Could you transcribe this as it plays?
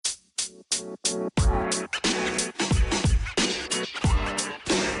Hello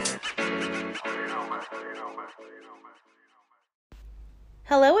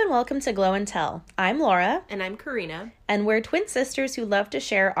and welcome to Glow and Tell. I'm Laura. And I'm Karina. And we're twin sisters who love to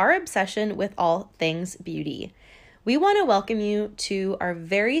share our obsession with all things beauty. We want to welcome you to our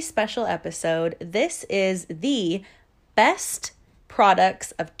very special episode. This is the best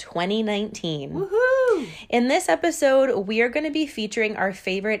products of 2019. Woohoo! In this episode, we are going to be featuring our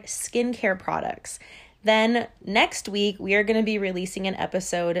favorite skincare products. Then next week, we are going to be releasing an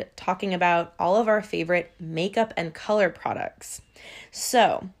episode talking about all of our favorite makeup and color products.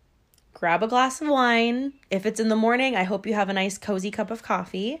 So, grab a glass of wine. If it's in the morning, I hope you have a nice cozy cup of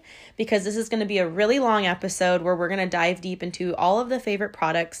coffee, because this is going to be a really long episode where we're going to dive deep into all of the favorite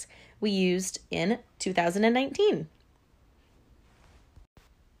products we used in 2019.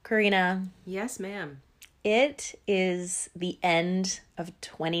 Karina. Yes, ma'am. It is the end of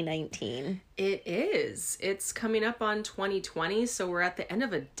 2019. It is. It's coming up on 2020, so we're at the end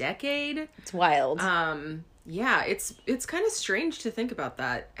of a decade. It's wild. Yeah, it's kind of strange to think about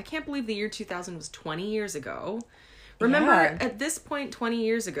that. I can't believe the year 2000 was 20 years ago. Remember, at this point 20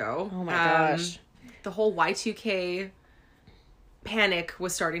 years ago, oh my gosh, the whole Y2K panic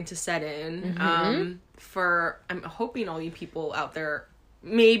was starting to set in. Mm-hmm. I'm hoping all you people out there,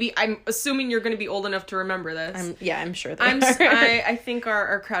 maybe, I'm assuming you're going to be old enough to remember this. I'm sure they are. I think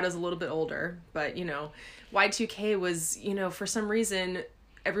our crowd is a little bit older, but, Y2K was, for some reason,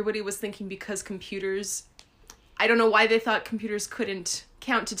 everybody was thinking because computers, I don't know why they thought computers couldn't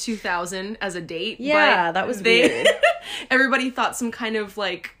count to 2000 as a date. Yeah, but that was weird. Everybody thought some kind of,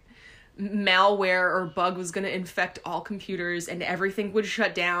 malware or bug was going to infect all computers and everything would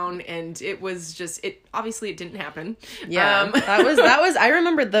shut down, and it was just obviously it didn't happen. Yeah. that was I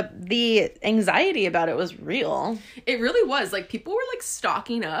remember the anxiety about it was real. It really was. People were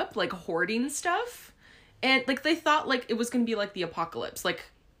stocking up, hoarding stuff, and they thought it was going to be the apocalypse.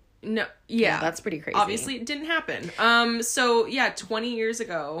 No, yeah, that's pretty crazy. Obviously it didn't happen. 20 years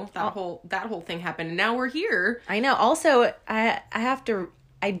ago that whole thing happened, and now we're here. I know. Also,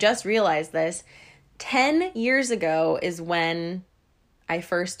 I just realized this. 10 years ago is when I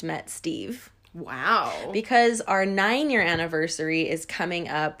first met Steve. Wow. Because our 9-year anniversary is coming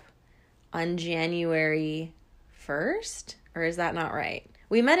up on January 1st? Or is that not right?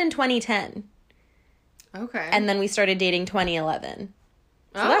 We met in 2010. Okay. And then we started dating 2011.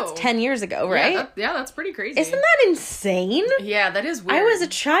 So that's 10 years ago, right? Yeah, that's pretty crazy. Isn't that insane? Yeah, that is weird. I was a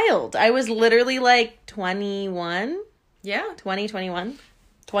child. I was literally 21. Yeah. 21.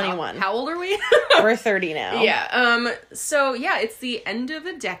 21. How old are we? We're 30 now. Yeah. So yeah, it's the end of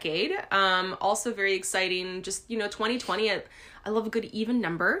a decade. Also very exciting. Just, 2020, I love a good even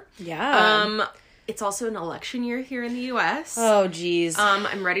number. Yeah. It's also an election year here in the U.S. Oh, geez.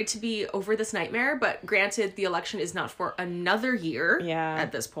 I'm ready to be over this nightmare, but granted, the election is not for another year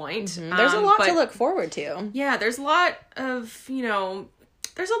at this point. Mm-hmm. There's a lot to look forward to. Yeah, there's a lot of,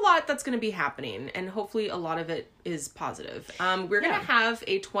 there's a lot that's going to be happening, and hopefully a lot of it is positive. We're going to have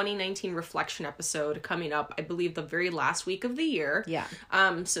a 2019 reflection episode coming up, I believe, the very last week of the year. Yeah.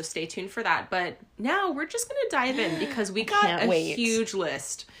 So stay tuned for that. But now we're just going to dive in because we got huge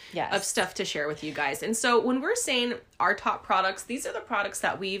list of stuff to share with you guys. And so when we're saying our top products, these are the products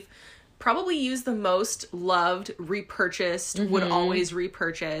that we've probably used the most, loved, repurchased, would always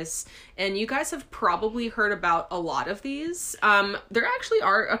repurchase. And you guys have probably heard about a lot of these. There actually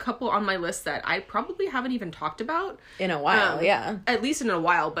are a couple on my list that I probably haven't even talked about. In a while, yeah. At least in a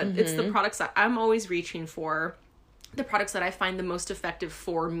while, but it's the products that I'm always reaching for. The products that I find the most effective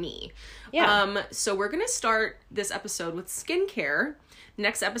for me. Yeah. So we're going to start this episode with skincare.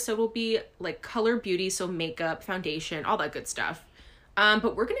 Next episode will be color beauty, so makeup, foundation, all that good stuff.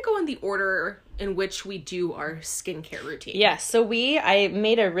 But we're going to go in the order in which we do our skincare routine. Yes. So I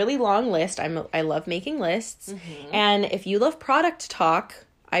made a really long list. I love making lists. Mm-hmm. And if you love product talk,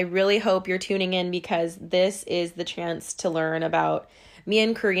 I really hope you're tuning in, because this is the chance to learn about me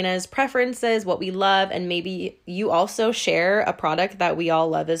and Karina's preferences, what we love, and maybe you also share a product that we all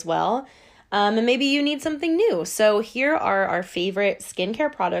love as well. And maybe you need something new. So here are our favorite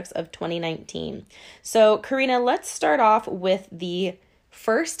skincare products of 2019. So Karina, let's start off with the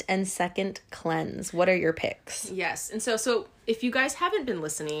first and second cleanse. What are your picks? Yes. And so if you guys haven't been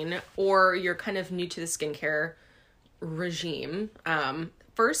listening, or you're kind of new to the skincare regime,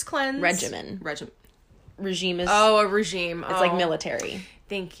 first cleanse. Regime is... Oh, a regime. It's like military.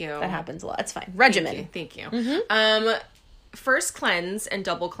 Thank you. That happens a lot. It's fine. Regimen. Thank you. Mm-hmm. First cleanse and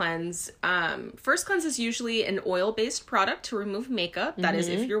double cleanse. First cleanse is usually an oil-based product to remove makeup. That is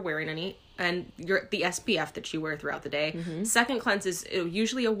if you're wearing any and the SPF that you wear throughout the day. Second cleanse is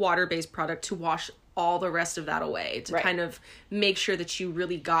usually a water-based product to wash all the rest of that away, to kind of make sure that you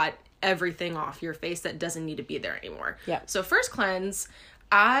really got everything off your face that doesn't need to be there anymore. Yeah. So first cleanse,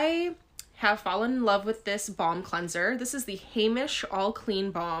 I have fallen in love with this balm cleanser. This is the Heimish All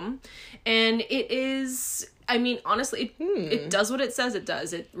Clean Balm, and it is, I mean, honestly, it does what it says it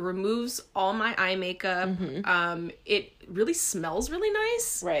does. It removes all my eye makeup. It really smells really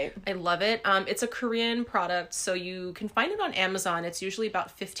nice. Right. I love it. It's a Korean product, so you can find it on Amazon. It's usually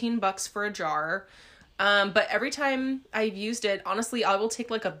about $15 for a jar. But every time I've used it, honestly, I will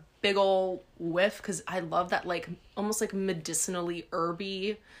take like a big ol' whiff, because I love that like almost like medicinally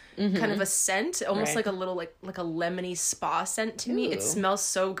herby kind of a scent, almost like a little like a lemony spa scent to me. It smells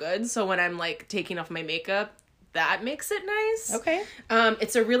so good. So when I'm like taking off my makeup, that makes it nice. Okay.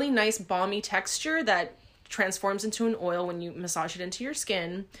 It's a really nice balmy texture that transforms into an oil when you massage it into your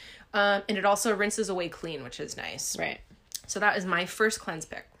skin. And it also rinses away clean, which is nice. Right. So that is my first cleanse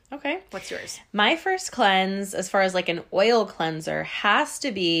pick. Okay. What's yours? My first cleanse, as far as like an oil cleanser, has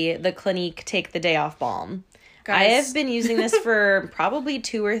to be the Clinique Take the Day Off Balm. Guys. I have been using this for probably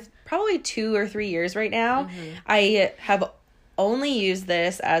 2 or 3 years right now. I have only used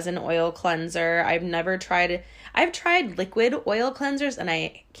this as an oil cleanser. I've tried liquid oil cleansers and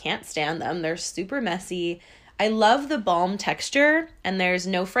I can't stand them. They're super messy. I love the balm texture, and there's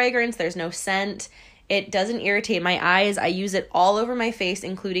no fragrance, there's no scent. It doesn't irritate my eyes. I use it all over my face,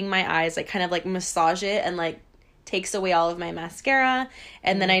 including my eyes. I kind of like massage it and like takes away all of my mascara.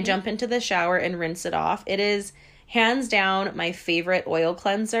 And then I jump into the shower and rinse it off. It is hands down my favorite oil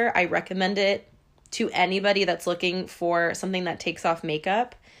cleanser. I recommend it to anybody that's looking for something that takes off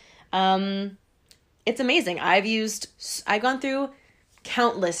makeup. It's amazing. I've gone through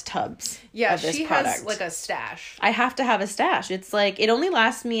countless tubs of this product. Has like a stash. I have to have a stash. It's like, it only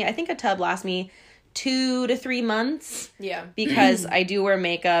lasts me, I think a tub lasts me 2 to 3 months. Yeah. Because I do wear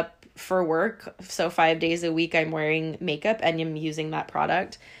makeup for work. So 5 days a week I'm wearing makeup and I'm using that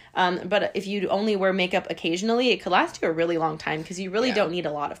product. But if you only wear makeup occasionally, it could last you a really long time because you really don't need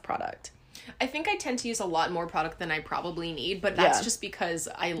a lot of product. I think I tend to use a lot more product than I probably need, but that's just because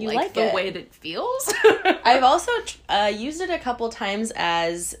I like the way that it feels. I've also used it a couple times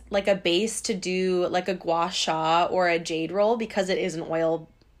as like a base to do like a gua sha or a jade roll, because it is an oil.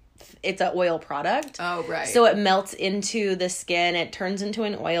 It's an oil product. Oh, right. So it melts into the skin, it turns into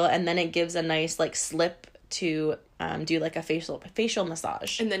an oil, and then it gives a nice like slip to do like a facial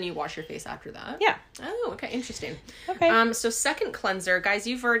massage. And then you wash your face after that? Yeah. Oh, okay. Interesting. Okay. So second cleanser, guys,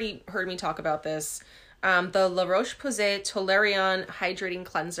 you've already heard me talk about this. The La Roche-Posay Tolerion Hydrating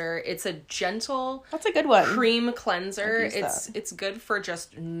Cleanser. It's a gentle, that's a good one, cream cleanser. It's good for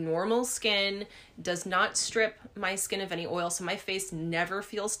just normal skin. Does not strip my skin of any oil, so my face never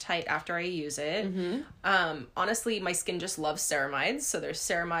feels tight after I use it. Honestly, my skin just loves ceramides. So there's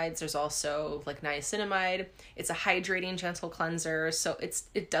ceramides. There's also like niacinamide. It's a hydrating, gentle cleanser. So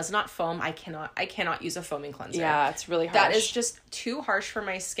it does not foam. I cannot use a foaming cleanser. Yeah, it's really harsh. That is just too harsh for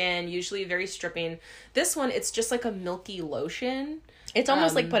my skin. Usually very stripping. This one, it's just like a milky lotion. It's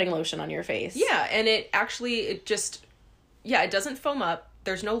almost like putting lotion on your face. Yeah, and it doesn't foam up.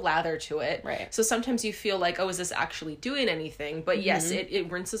 There's no lather to it. Right. So sometimes you feel like, oh, is this actually doing anything? But yes,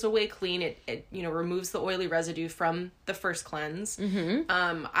 it rinses away clean. It removes the oily residue from the first cleanse.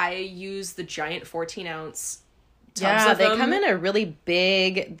 I use the giant 14-ounce tubs of them. Come in a really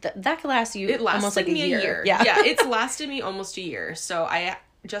big, that could last you almost like a year. Yeah, it's lasted me almost a year. So I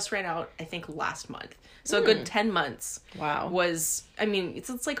just ran out, I think, last month. So a good 10 months. Wow. Was, I mean,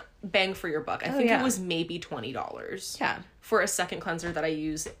 it's like bang for your buck. I think it was maybe $20. Yeah. For a second cleanser that I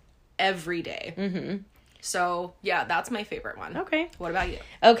use every day. So, yeah, that's my favorite one. Okay. What about you?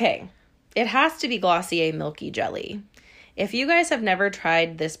 Okay. It has to be Glossier Milky Jelly. If you guys have never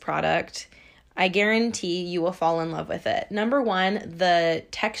tried this product, I guarantee you will fall in love with it. Number one, the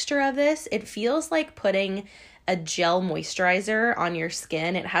texture of this, it feels like putting a gel moisturizer on your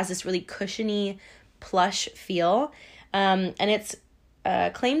skin. It has this really cushiony, plush feel. And it's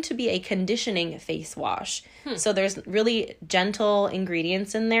claimed to be a conditioning face wash. So there's really gentle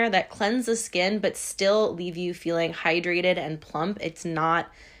ingredients in there that cleanse the skin but still leave you feeling hydrated and plump. It's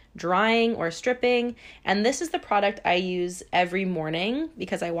not drying or stripping. And this is the product I use every morning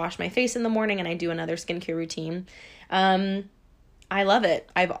because I wash my face in the morning and I do another skincare routine. I love it.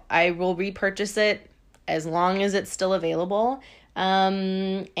 I will repurchase it as long as it's still available.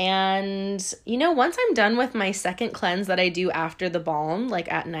 And once I'm done with my second cleanse that I do after the balm,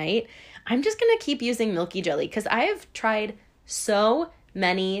 like at night, I'm just going to keep using Milky Jelly because I have tried so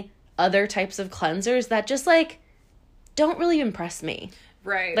many other types of cleansers that just like don't really impress me.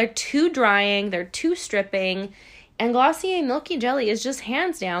 Right. They're too drying. They're too stripping. And Glossier Milky Jelly is just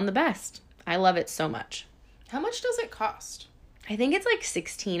hands down the best. I love it so much. How much does it cost? I think it's like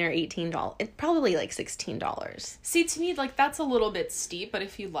 $16 or $18. It's probably like $16. See, to me, like, that's a little bit steep, but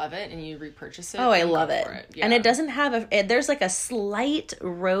if you love it and you repurchase it... Oh, I love it. Yeah. And it doesn't have there's like a slight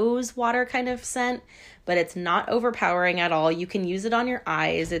rose water kind of scent, but it's not overpowering at all. You can use it on your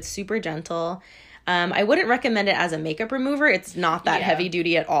eyes. It's super gentle. I wouldn't recommend it as a makeup remover. It's not that heavy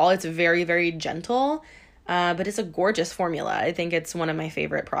duty at all. It's very, very gentle, but it's a gorgeous formula. I think it's one of my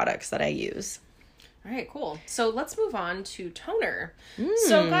favorite products that I use. All right, cool. So let's move on to toner.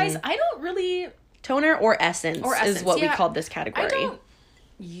 So guys, I don't really... Toner or essence is what we called this category. I don't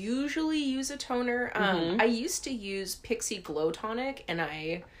usually use a toner. I used to use Pixi Glow Tonic, and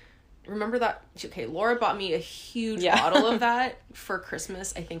I remember that... Okay, Laura bought me a huge bottle of that for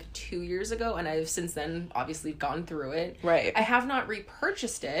Christmas, I think 2 years ago, and I've since then obviously gone through it. Right. I have not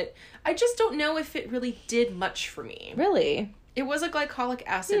repurchased it. I just don't know if it really did much for me. Really? It was a glycolic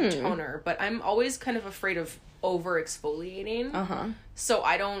acid toner, but I'm always kind of afraid of over exfoliating. So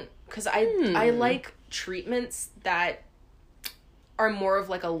I don't, because I like treatments that are more of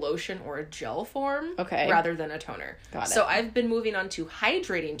like a lotion or a gel form, rather than a toner. Got it. So I've been moving on to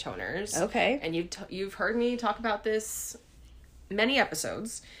hydrating toners. Okay. And you've heard me talk about this many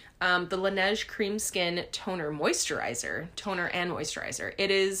episodes. The Laneige Cream Skin Toner and Moisturizer.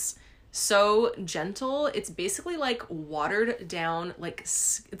 It is so gentle. It's basically like watered down, like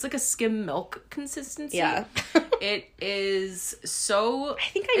it's like a skim milk consistency. Yeah. It is so... I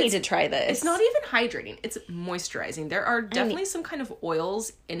think I need to try this. It's not even hydrating. It's moisturizing. There are definitely some kind of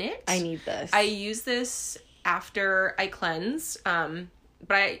oils in it. I need this. I use this after I cleanse.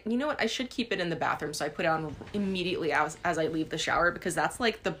 But you know what? I should keep it in the bathroom, so I put it on immediately as I leave the shower, because that's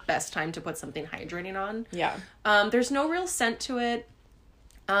like the best time to put something hydrating on. Yeah. There's no real scent to it.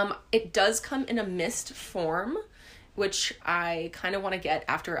 It does come in a mist form, which I kind of want to get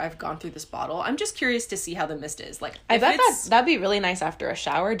after I've gone through this bottle. I'm just curious to see how the mist is. Like, I bet that'd be really nice after a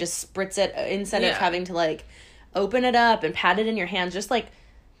shower. Just spritz it instead of having to like open it up and pat it in your hands. Just like,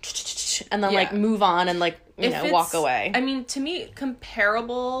 and then like move on and like, you know, walk away. I mean, to me,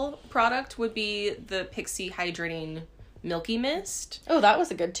 comparable product would be the Pixi Hydrating Milky Mist. Oh, that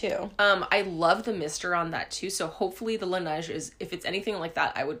was a good too. I love the mister on that too. So hopefully the Laneige is, if it's anything like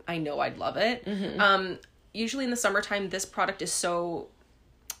that, I know I'd love it. Usually in the summertime, this product is so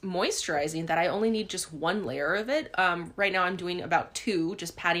moisturizing that I only need just one layer of it. Right now I'm doing about 2,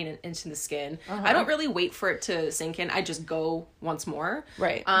 just patting it into the skin. I don't really wait for it to sink in. I just go once more.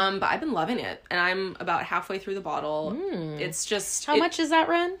 Right. But I've been loving it, and I'm about halfway through the bottle. It's just... How much does that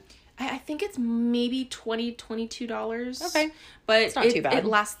run? I think it's maybe $22. Okay. But it's not too bad. It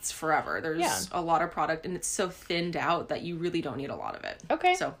lasts forever. There's a lot of product, and it's so thinned out that you really don't need a lot of it.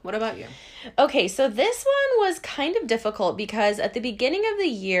 Okay. So what about you? Okay, so this one was kind of difficult because at the beginning of the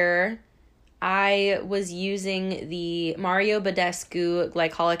year, I was using the Mario Badescu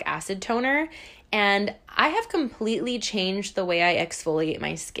Glycolic Acid Toner, and I have completely changed the way I exfoliate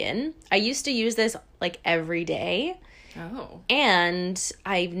my skin. I used to use this like every day. Oh. And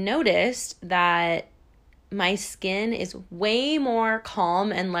I've noticed that my skin is way more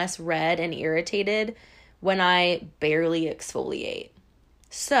calm and less red and irritated when I barely exfoliate.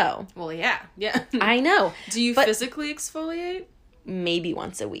 So. Well, yeah. I know. Do you physically exfoliate? Maybe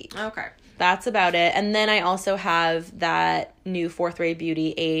once a week. Okay. That's about it. And then I also have that new Fourth Ray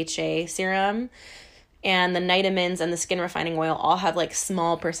Beauty AHA serum. And the Nitamins and the skin refining oil all have like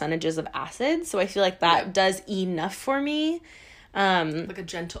small percentages of acid. So I feel like that does enough for me. Like a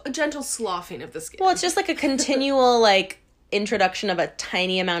gentle sloughing of the skin. Well, it's just like a continual like introduction of a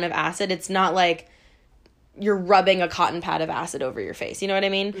tiny amount of acid. It's not like you're rubbing a cotton pad of acid over your face. You know what I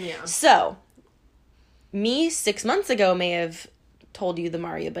mean? Yeah. So me 6 months ago may have told you the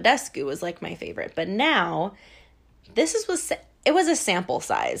Mario Badescu was like my favorite. But now it was a sample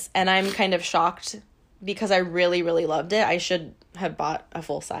size. And I'm kind of shocked because I really, really loved it. I should have bought a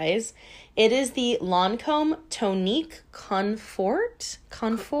full size. It is the Lancome Tonique Confort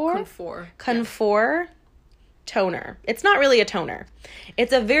toner. It's not really a toner.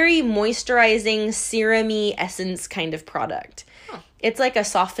 It's a very moisturizing, serum-y essence kind of product. Huh. It's like a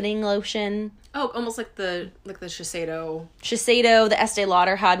softening lotion. Oh, almost like the Shiseido. Shiseido, the Estee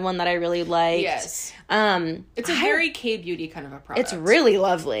Lauder had one that I really liked. Yes. It's a very K-beauty kind of a product. It's really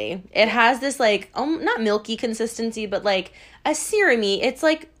lovely. It has this like, not milky consistency, but like a serum-y. It's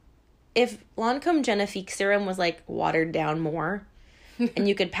like if Lancome Genifique serum was like watered down more and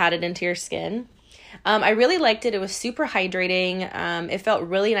you could pat it into your skin. I really liked it. It was super hydrating. It felt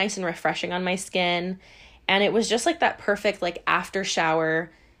really nice and refreshing on my skin. And it was just like that perfect like after shower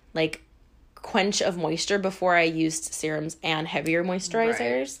like quench of moisture before I used serums and heavier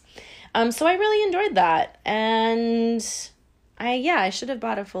moisturizers. Right. So I really enjoyed that. And I should have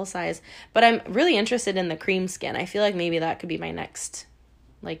bought a full size, but I'm really interested in the cream skin. I feel like maybe that could be my next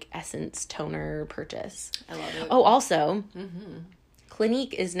like essence toner purchase. I love it. Oh, also,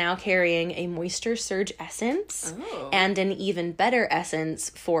 Clinique is now carrying a Moisture Surge essence and an even better essence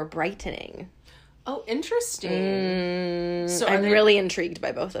for brightening. Oh, interesting. So I'm really intrigued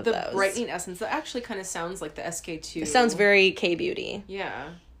by both of those. The brightening essence, that actually kind of sounds like the SK-II. It sounds very K-Beauty. Yeah.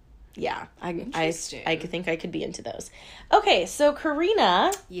 Yeah, I think I could be into those. Okay, so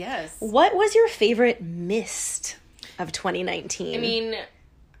Karina. Yes. What was your favorite mist of 2019? I mean,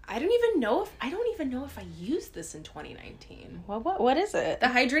 I don't even know if I used this in 2019. What is it? The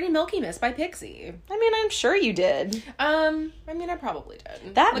Hydrating Milky Mist by Pixi. I mean, I'm sure you did. I mean, I probably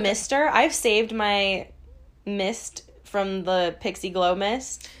did. That like mister, I've saved my mist from the Pixi Glow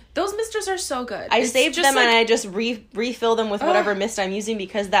Mist. Those misters are so good. I saved them and I just refill them with whatever mist I'm using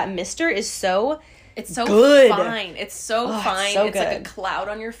because that mister is so good. Fine. It's so fine. It's so good. Like a cloud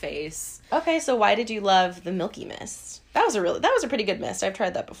on your face. Okay, so why did you love the Milky Mist? That was a pretty good mist. I've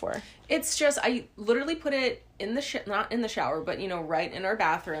tried that before. It's just I literally put it in the not in the shower, but right in our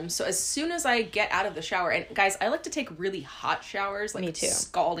bathroom. So as soon as I get out of the shower, and guys, I like to take really hot showers, like me too.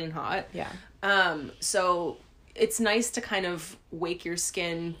 Scalding hot. Yeah. So it's nice to kind of wake your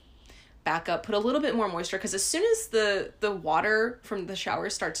skin back up, put a little bit more moisture, because as soon as the water from the shower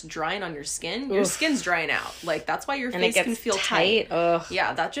starts drying on your skin, your skin's drying out. Like, that's why your face can feel tight. Ugh.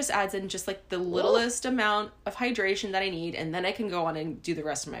 Yeah, that just adds in just like the littlest amount of hydration that I need, and then I can go on and do the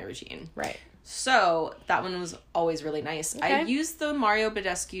rest of my routine. Right. So that one was always really nice. Okay. I used the Mario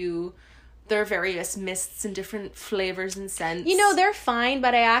Badescu, their various mists and different flavors and scents. They're fine,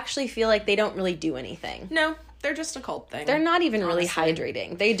 but I actually feel like they don't really do anything. No. They're just a cult thing. They're not even really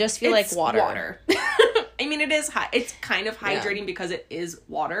hydrating. They just feel like water. I mean, it is it's kind of hydrating because it is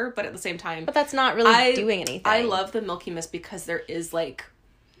water, but at the same time... But that's not really doing anything. I love the Milky Mist because there is like...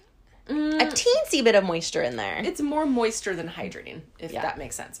 a teensy bit of moisture in there. It's more moisture than hydrating, if that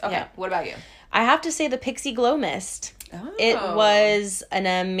makes sense. Okay, what about you? I have to say the Pixi Glow Mist. Oh. It was an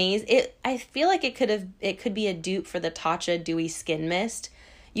amazing... I feel like it could be a dupe for the Tatcha Dewy Skin Mist.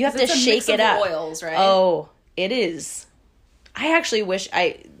 You have to shake it up. Oils, right? Oh, it is. I actually wish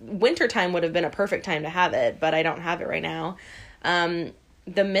wintertime would have been a perfect time to have it, but I don't have it right now.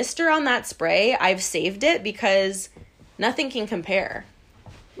 The mister on that spray, I've saved it because nothing can compare.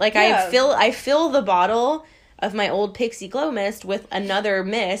 Like I fill the bottle of my old Pixi Glow Mist with another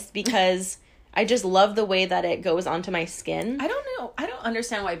mist because I just love the way that it goes onto my skin. I don't know. I don't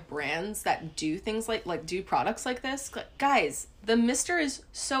understand why brands that do things like do products like this, guys, the mister is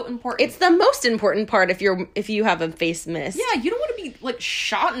so important. It's the most important part if you have a face mist. Yeah, you don't want to be like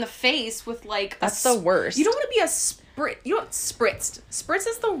shot in the face with like that's the worst. You don't want to be you don't spritzed. Spritz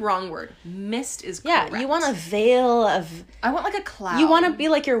is the wrong word. Mist is correct. Yeah, you want a veil of... I want like a cloud. You want to be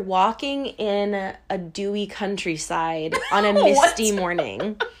like you're walking in a dewy countryside on a misty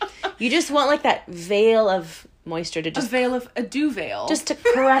morning. You just want like that veil of moisture to just... A dew veil. Just to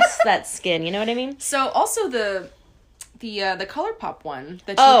caress that skin, you know what I mean? So also the ColourPop one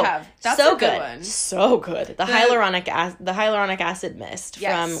that you have. That's so a good one. So good. The hyaluronic acid mist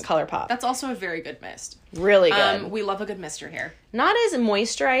from ColourPop. That's also a very good mist. Really good. We love a good mister here. Not as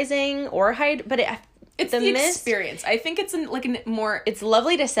moisturizing or but it's the mist experience. I think it's more... It's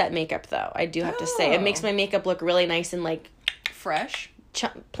lovely to set makeup though, I do have to say. It makes my makeup look really nice and like... fresh.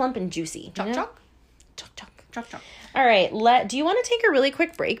 Plump and juicy. Choc. All right, do you want to take a really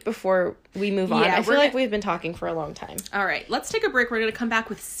quick break before we move on? I feel like we've been talking for a long time. All right, let's take a break. We're going to come back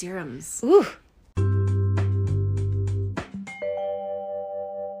with serums. Ooh.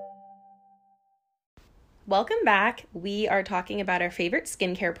 Welcome back. We are talking about our favorite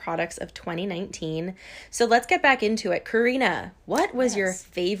skincare products of 2019. So let's get back into it. Karina, what was your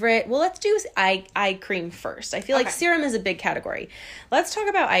favorite? Well, let's do eye cream first. I feel like serum is a big category. Let's talk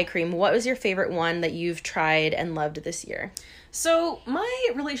about eye cream. What was your favorite one that you've tried and loved this year? So my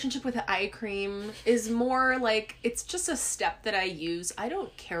relationship with eye cream is more like it's just a step that I use. I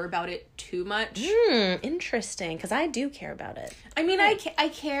don't care about it too much. Interesting, because I do care about it. I mean, I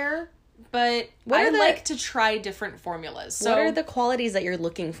care, but I like to try different formulas. So what are the qualities that you're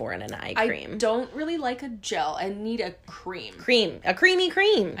looking for in an eye cream? I don't really like a gel. I need a cream. A creamy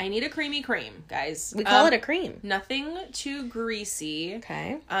cream. I need a creamy cream, guys. We call it a cream. Nothing too greasy.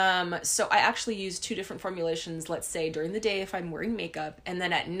 Okay. So I actually use 2 different formulations, let's say during the day if I'm wearing makeup, and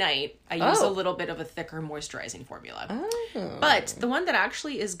then at night I use a little bit of a thicker moisturizing formula. Oh. But the one that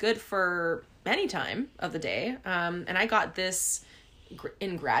actually is good for any time of the day, and I got this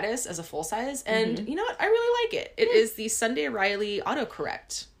in gratis as a full size, and you know what, I really like it. It is the Sunday Riley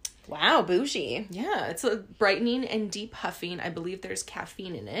Autocorrect. Wow, bougie. Yeah, it's a brightening and depuffing. I believe there's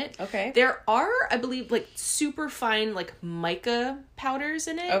caffeine in it. Okay. There are, I believe, like super fine like mica powders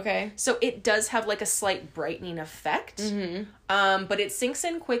in it. Okay. So it does have like a slight brightening effect. But it sinks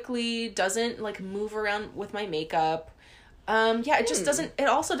in quickly, doesn't like move around with my makeup. Yeah, it just doesn't, it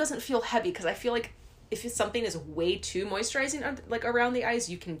also doesn't feel heavy, because I feel like if something is way too moisturizing, like around the eyes,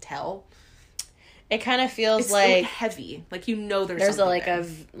 you can tell. It kind of feels it's like heavy, like you know there's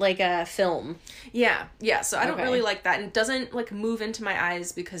a film. Yeah. So I don't really like that, and it doesn't like move into my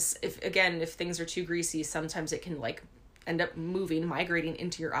eyes, because if things are too greasy, sometimes it can like end up migrating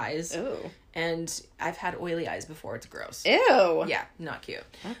into your eyes. Ooh. And I've had oily eyes before. It's gross. Ew. Yeah, not cute.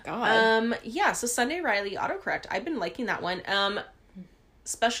 Oh God. Yeah. So Sunday Riley Autocorrect. I've been liking that one.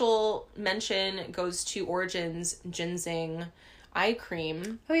 Special mention goes to Origins Ginseng eye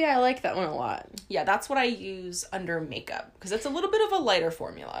cream. Oh yeah, I like that one a lot. Yeah, that's what I use under makeup, because it's a little bit of a lighter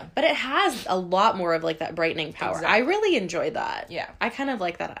formula. But it has a lot more of like that brightening power. Exactly. I really enjoyed that. Yeah. I kind of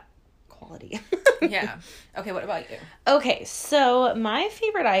like that quality. Yeah. Okay, what about you? Okay, so my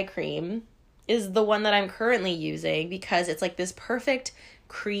favorite eye cream is the one that I'm currently using, because it's like this perfect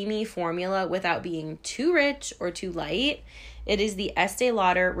creamy formula without being too rich or too light. It is the Estee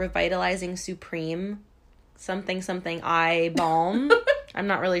Lauder Revitalizing Supreme something eye balm. I'm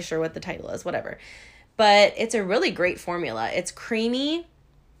not really sure what the title is, whatever. But it's a really great formula. It's creamy,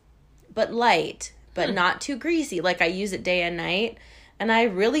 but light, but not too greasy. Like, I use it day and night, and I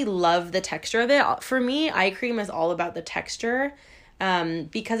really love the texture of it. For me, eye cream is all about the texture.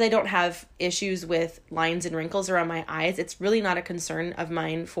 Because I don't have issues with lines and wrinkles around my eyes, it's really not a concern of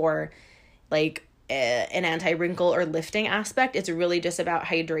mine for, like, an anti-wrinkle or lifting aspect. It's really just about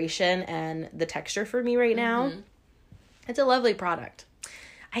hydration and the texture for me right now. It's a lovely product.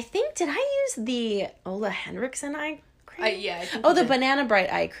 I think, did I use the Ole Henriksen eye cream? Yeah. The Banana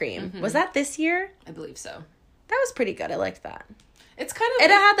Bright eye cream. Was that this year? I believe so. That was pretty good. I liked that. It's kind of...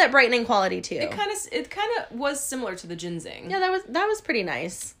 It had that brightening quality too. It kind of was similar to the ginseng. Yeah, that was pretty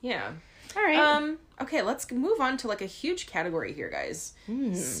nice. Yeah. All right. Okay, let's move on to like a huge category here, guys.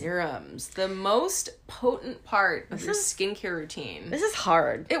 Serums. The most potent part of your skincare routine. This is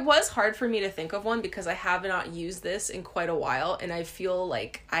hard. It was hard for me to think of one, because I have not used this in quite a while, and I feel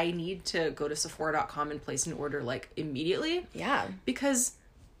like I need to go to Sephora.com and place an order like immediately. Yeah. Because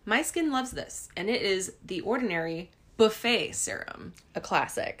my skin loves this, and it is the Ordinary Buffet Serum. A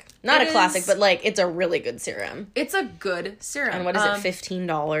classic. Not a classic, but like, it's a really good serum. It's a good serum. And what is it,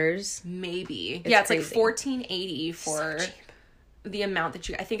 $15? Maybe. It's crazy. It's like $14.80 for the amount that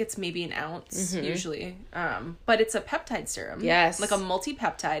I think it's maybe an ounce usually. But it's a peptide serum. Yes. Like a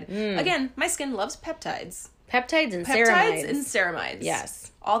multi-peptide. Again, my skin loves peptides. Peptides and ceramides. Peptides and ceramides.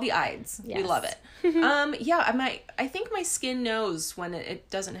 Yes. All the ides. Yes. We love it. I think my skin knows when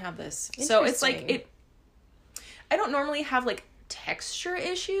it doesn't have this. So it's like I don't normally have like texture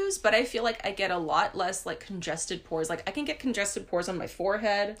issues, but I feel like I get a lot less like congested pores. Like, I can get congested pores on my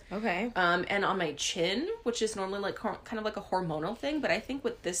forehead. Okay. And on my chin, which is normally like kind of like a hormonal thing, but I think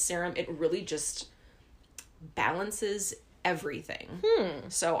with this serum it really just balances everything.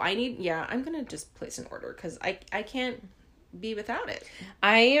 So I'm gonna just place an order, because I can't be without it.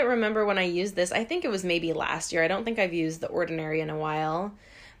 I remember when I used this, I think it was maybe last year. I don't think I've used the Ordinary in a while.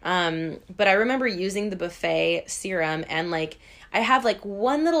 But I remember using the Buffet serum, and like, I have like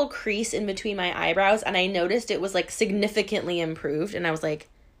one little crease in between my eyebrows, and I noticed it was like significantly improved, and I was like,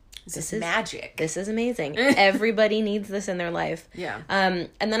 this is magic. This is amazing. Everybody needs this in their life. Yeah. And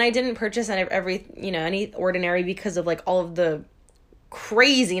then I didn't purchase any Ordinary, because of like all of the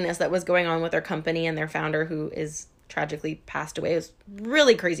craziness that was going on with their company and their founder, who is tragically passed away. It was a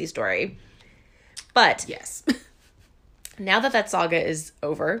really crazy story. But yes. Now that saga is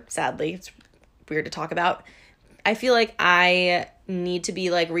over, sadly, it's weird to talk about, I feel like I need to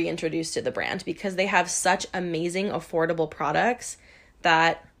be like reintroduced to the brand, because they have such amazing, affordable products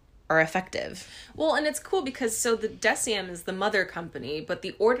that are effective. Well, and it's cool because the Deciem is the mother company, but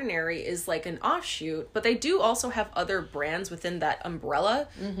the Ordinary is like an offshoot, but they do also have other brands within that umbrella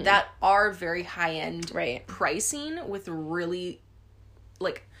that are very high-end pricing with really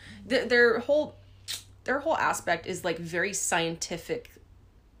like their whole aspect is like very scientifically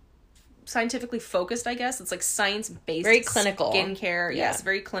focused, I guess. It's like science-based, very clinical skincare. Yeah. Yes,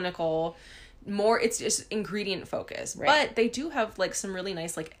 very clinical. More, it's just ingredient focused. Right. But they do have like some really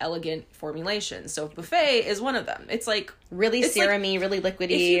nice, like elegant formulations. So Buffet is one of them. It's like really serum-y, like, really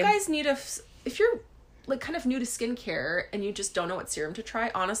liquidy. If you guys need if you're like kind of new to skincare and you just don't know what serum to try,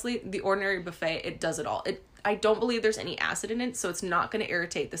 honestly, the Ordinary Buffet, it does it all. I don't believe there's any acid in it, so it's not going to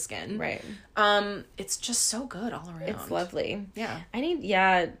irritate the skin. Right. It's just so good all around. It's lovely. Yeah.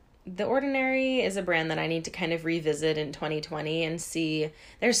 The Ordinary is a brand that I need to kind of revisit in 2020 and see.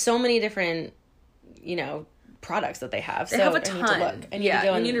 There's so many different, products that they have. They have a ton. I need to look. I need to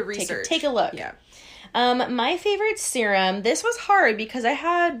go and need to research. Take a look. Yeah. My favorite serum, this was hard because I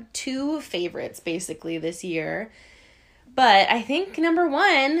had 2 favorites basically this year. But I think number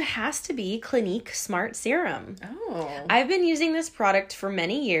 1 has to be Clinique Smart Serum. Oh. I've been using this product for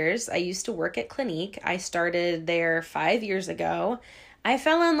many years. I used to work at Clinique. I started there 5 years ago. I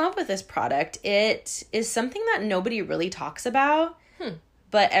fell in love with this product. It is something that nobody really talks about,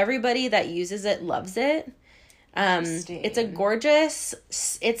 but everybody that uses it loves it. It's a gorgeous,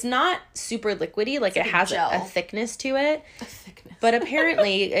 it's not super liquidy, like it has a thickness to it. A thickness. But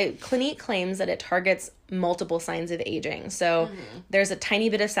apparently, Clinique claims that it targets multiple signs of aging. So there's a tiny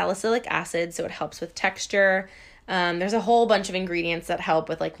bit of salicylic acid, so it helps with texture. There's a whole bunch of ingredients that help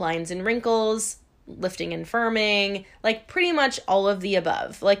with like lines and wrinkles, lifting and firming, like pretty much all of the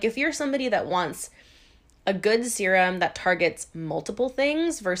above. Like if you're somebody that wants a good serum that targets multiple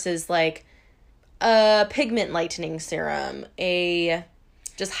things versus like a pigment lightening serum, a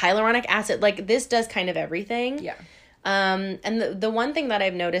just hyaluronic acid, like this does kind of everything. Yeah. And the one thing that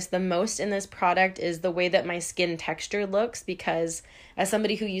I've noticed the most in this product is the way that my skin texture looks, because as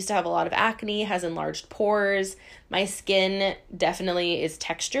somebody who used to have a lot of acne, has enlarged pores, my skin definitely is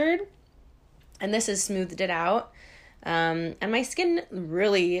textured. And this has smoothed it out. And my skin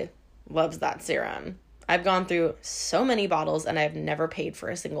really loves that serum. I've gone through so many bottles and I've never paid for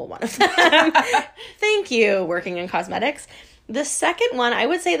a single one of them. Thank you, working in cosmetics. The second one, I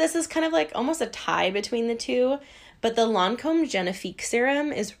would say this is kind of like almost a tie between the two, but the Lancome Genifique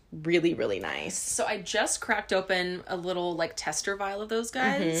serum is really, really nice. So I just cracked open a little like tester vial of those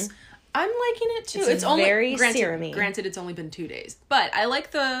guys. I'm liking it too. It's only very serum-y. Granted, it's only been 2 days, but I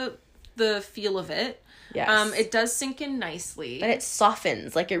like the feel of it. Yes. It does sink in nicely. But it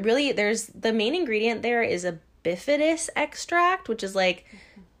softens. Like it really, the main ingredient there is a bifidus extract, which is like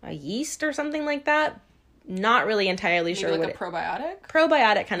a yeast or something like that. Not really entirely sure what a probiotic?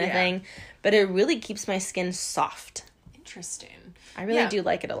 Probiotic kind of thing. But it really keeps my skin soft. Interesting. I really do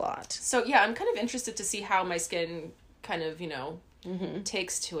like it a lot. So yeah, I'm kind of interested to see how my skin kind of,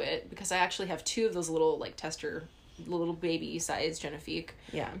 takes to it, because I actually have 2 of those little like tester little baby size Genifique.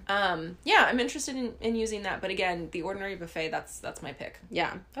 Yeah. I'm interested in using that, but again, the Ordinary Buffet, that's my pick.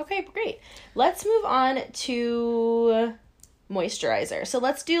 Yeah. Okay, great. Let's move on to moisturizer. So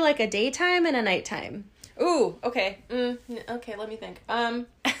let's do like a daytime and a nighttime. Ooh, okay. Okay, let me think.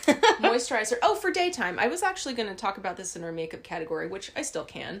 Moisturizer. Oh, for daytime. I was actually going to talk about this in our makeup category, which I still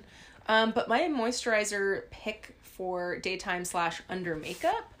can. But my moisturizer pick for daytime / under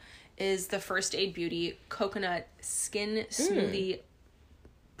makeup is the First Aid Beauty Coconut Skin Smoothie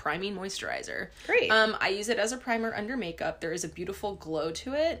Priming Moisturizer. Great. I use it as a primer under makeup. There is a beautiful glow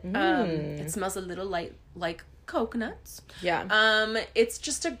to it. It smells a little like coconuts. Yeah. It's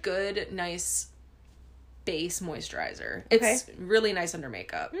just a good, nice base moisturizer. It's really nice under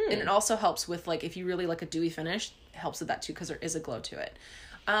makeup. And it also helps with like if you really like a dewy finish, it helps with that too because there is a glow to it.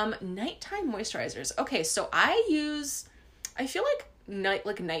 Nighttime moisturizers. Okay, so I feel like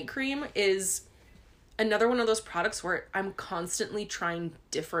night cream is another one of those products where I'm constantly trying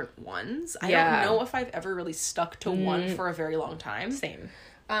different ones. I don't know if I've ever really stuck to one for a very long time. Same.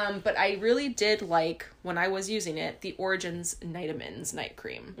 But I really did like, when I was using it, the Origins Nightamins night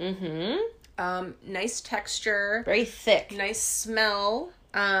cream. Nice texture. Very thick. Nice smell.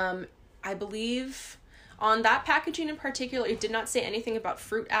 I believe on that packaging in particular, it did not say anything about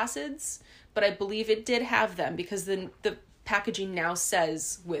fruit acids, but I believe it did have them because the packaging now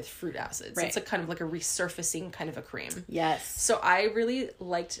says with fruit acids. Right. It's a kind of like a resurfacing kind of a cream. Yes. So I really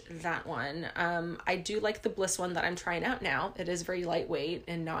liked that one. I do like the Bliss one that I'm trying out now. It is very lightweight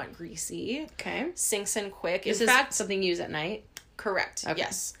and not greasy. Okay. Sinks in quick. This is something you use at night? Correct. Okay.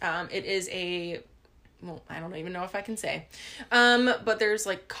 Yes. It is I don't even know if I can say. But there's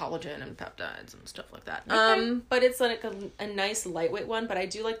like collagen and peptides and stuff like that. Okay. But it's like a nice lightweight one, but I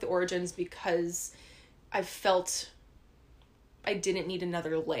do like the Origins because I felt I didn't need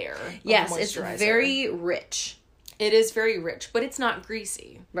another layer of moisturizer. It's very rich. It is very rich, but it's not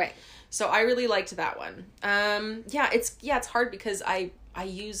greasy. Right. So I really liked that one. It's hard because I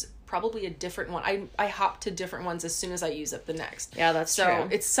use probably a different one. I hop to different ones as soon as I use up the next. Yeah, that's true. So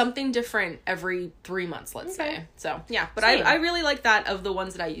it's something different every 3 months, let's say. So yeah, but I really like that of the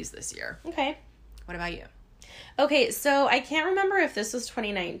ones that I used this year. Okay. What about you? Okay, so I can't remember if this was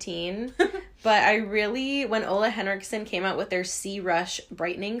 2019, but I really, when Ole Henriksen came out with their Sea Rush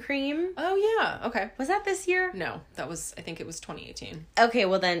brightening cream. Oh, yeah. Okay. Was that this year? No, I think it was 2018. Okay,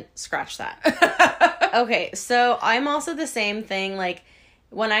 well then, scratch that. Okay, so I'm also the same thing. Like,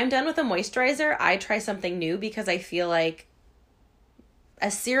 when I'm done with a moisturizer, I try something new because I feel like a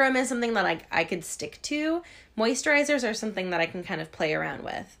serum is something that I could stick to. Moisturizers are something that I can kind of play around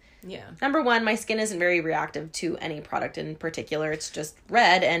with. Yeah. Number one, my skin isn't very reactive to any product in particular. It's just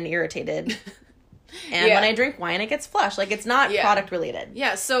red and irritated. And when I drink wine, it gets flushed. Like, it's not product related.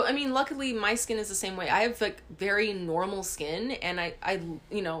 Yeah. So, I mean, luckily my skin is the same way. I have like very normal skin, and I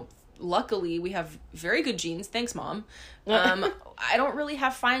luckily we have very good genes. Thanks, Mom. I don't really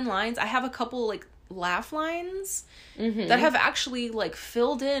have fine lines. I have a couple like laugh lines that have actually like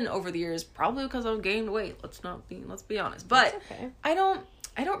filled in over the years, probably because I've gained weight. Let's be honest. But I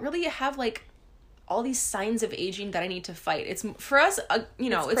don't really have like all these signs of aging that I need to fight. It's for us,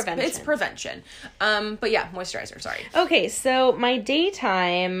 it's prevention. But yeah, moisturizer. Sorry. Okay, so my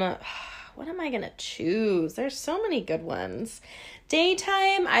daytime. What am I gonna choose? There's so many good ones.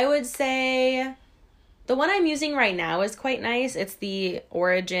 Daytime, I would say the one I'm using right now is quite nice. It's the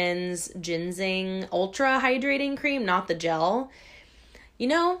Origins Ginseng Ultra Hydrating Cream, not the gel. You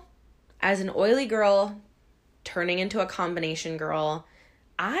know, as an oily girl turning into a combination girl,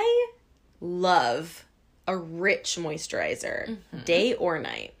 I love a rich moisturizer, day or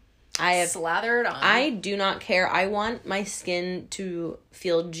night. I have slathered on. I do not care. I want my skin to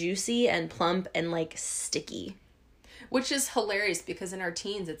feel juicy and plump and like sticky. Which is hilarious because in our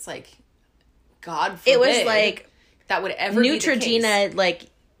teens, it's like, God forbid. It was like that would ever be the case. Neutrogena, like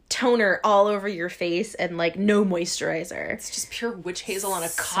toner all over your face and like no moisturizer. It's just pure witch hazel on a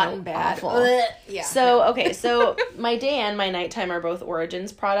cotton pad. Yeah. So, okay, so my day and my nighttime are both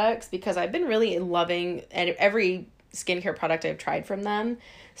Origins products because I've been really loving every skincare product I've tried from them.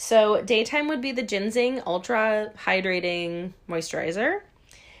 So, daytime would be the Ginseng Ultra Hydrating Moisturizer.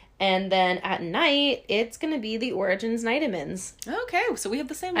 And then at night, it's going to be the Origins Nightamins. Okay, so we have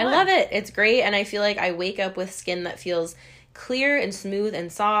the same one. I love it. It's great, and I feel like I wake up with skin that feels clear and smooth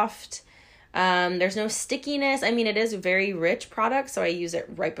and soft. There's no stickiness. I mean, it is a very rich product, so I use it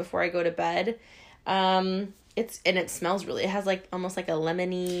right before I go to bed. It smells really. It has like almost like a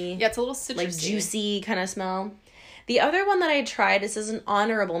lemony, it's a little citrusy, like juicy kind of smell. The other one that I tried, this is an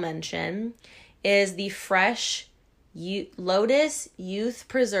honorable mention, is the Fresh Lotus Youth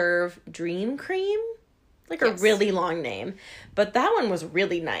Preserve Dream Cream. Like a really long name. But that one was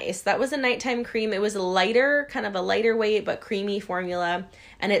really nice. That was a nighttime cream. It was a lighter, kind of a lighter weight, but creamy formula.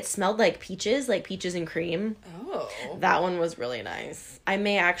 And it smelled like peaches and cream. Oh. That one was really nice. I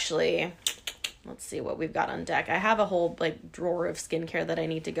may actually, let's see what we've got on deck. I have a whole like drawer of skincare that I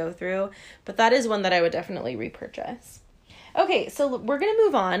need to go through. But that is one that I would definitely repurchase. Okay, so we're going to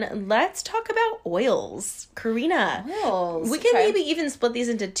move on. Let's talk about oils. Karina. Oils. We can maybe even split these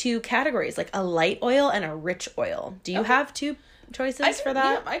into two categories, like a light oil and a rich oil. Do you have two choices for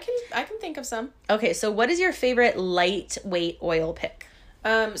that? Yeah, I can think of some. Okay, so what is your favorite lightweight oil pick?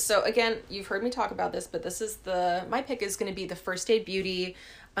 So again, you've heard me talk about this, but this is my pick is going to be the First Aid Beauty.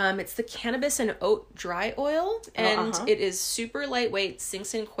 It's the cannabis and oat dry oil, and it is super lightweight,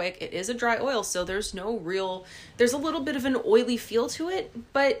 sinks in quick. It is a dry oil, so there's a little bit of an oily feel to it,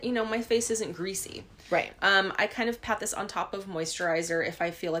 but my face isn't greasy. Right. I kind of pat this on top of moisturizer if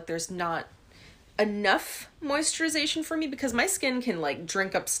I feel like there's not enough moisturization for me, because my skin can like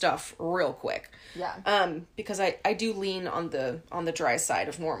drink up stuff real quick. Yeah. Because I do lean on the dry side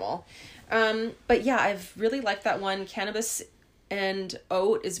of normal. But yeah, I've really liked that one. Cannabis and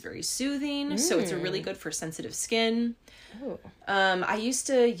oat is very soothing, so it's really good for sensitive skin. Ooh. I used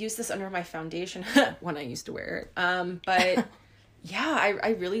to use this under my foundation when I used to wear it. But yeah,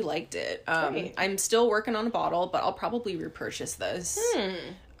 I really liked it. I'm still working on a bottle, but I'll probably repurchase this.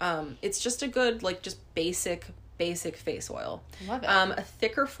 It's just a good, like, just basic face oil. Love it. A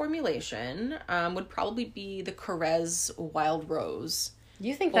thicker formulation would probably be the Carez Wild Rose.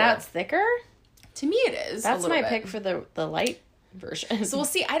 You think that's thicker? To me it is. That's my pick for the light version. So we'll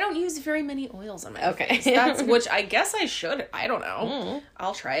see. I don't use very many oils on my face. Which I guess I should. I don't know.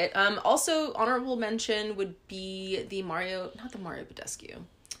 I'll try it. Also, honorable mention would be not the Mario Badescu.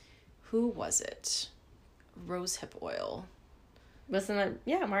 Who was it? Rosehip oil. Wasn't it?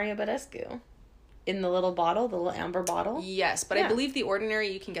 Yeah, Mario Badescu. in the little bottle, the little amber bottle? Yes, but I believe The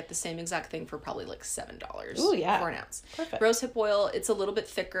Ordinary, you can get the same exact thing for probably like $7. Ooh, yeah. For an ounce. Perfect. Rosehip oil, it's a little bit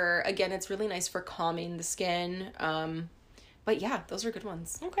thicker. Again, it's really nice for calming the skin. But yeah, those are good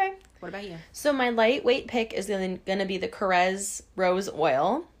ones. Okay. What about you? So my lightweight pick is going to be the Korres Rose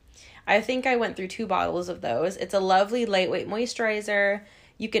Oil. I think I went through 2 bottles of those. It's a lovely lightweight moisturizer.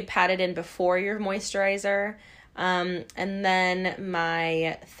 You could pat it in before your moisturizer. And then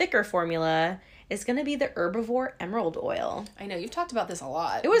my thicker formula is going to be the Herbivore Emerald Oil. I know, you've talked about this a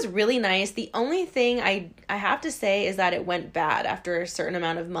lot. It was really nice. The only thing I have to say is that it went bad after a certain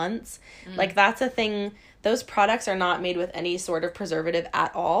amount of months. Like, that's a thing. Those products are not made with any sort of preservative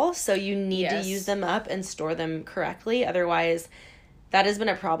at all. So you need to use them up and store them correctly. Otherwise, that has been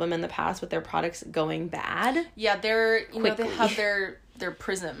a problem in the past with their products going bad. Yeah, they have their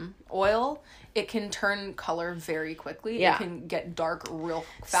Prism oil. It can turn color very quickly. Yeah. It can get dark real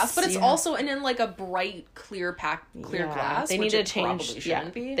fast, but it's also in like a bright, clear glass. They need to change.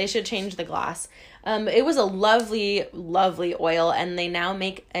 They should change the glass. It was a lovely, lovely oil, and they now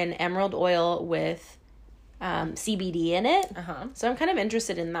make an emerald oil with CBD in it. So I'm kind of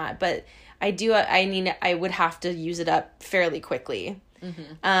interested in that, but I would have to use it up fairly quickly.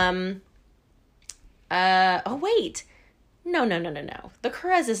 Oh wait. No. The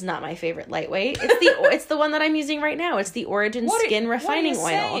Korres is not my favorite lightweight. It's the one that I'm using right now. It's the Origins Skin Refining Oil.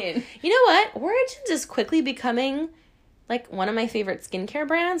 Saying? You know what? Origins is quickly becoming like one of my favorite skincare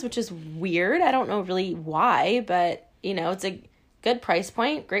brands, which is weird. I don't know really why, but it's a good price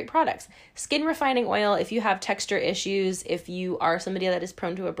point, great products. Skin Refining Oil, if you have texture issues, if you are somebody that is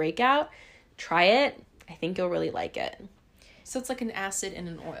prone to a breakout, try it. I think you'll really like it. So it's like an acid in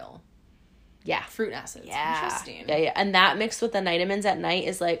an oil. Yeah. Fruit acids. Yeah. Interesting. Yeah. And that mixed with the Nitamins at night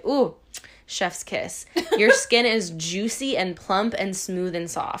is like, ooh, chef's kiss. Your skin is juicy and plump and smooth and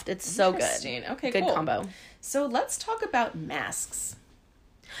soft. It's so good. Okay, good cool. combo. So let's talk about masks.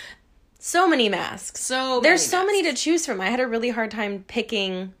 So many masks. There's so many to choose from. I had a really hard time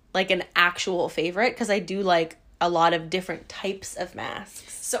picking like an actual favorite because I do like a lot of different types of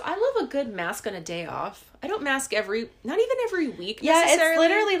masks. So I love a good mask on a day off. I don't mask not even every week necessarily. Yeah, it's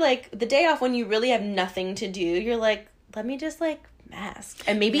literally like the day off when you really have nothing to do. You're like, let me just like mask.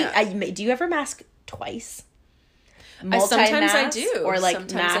 And maybe, do you ever mask twice? Sometimes I do. Or like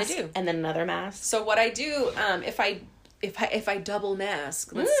sometimes mask I do. And then another mask. So what I do, if I double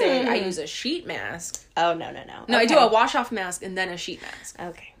mask, let's say I use a sheet mask. Oh, no. No, I do a wash off mask and then a sheet mask.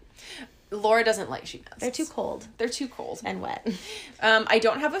 Okay. Laura doesn't like sheet masks. They're too cold. And wet. I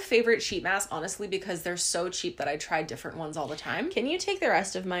don't have a favorite sheet mask, honestly, because they're so cheap that I try different ones all the time. Can you take the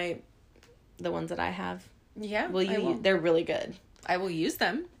rest of the ones that I have? Yeah. They're really good. I will use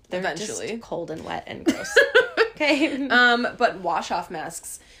them eventually. Just cold and wet and gross. Okay. But wash off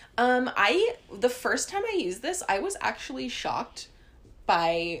masks. The first time I used this, I was actually shocked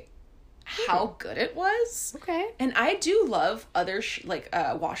by how good it was. Okay. And I do love other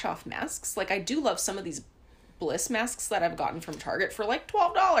wash off masks. Like I do love some of these Bliss masks that I've gotten from Target for like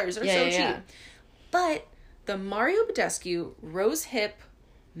 $12 or so cheap. But the Mario Badescu Rose Hip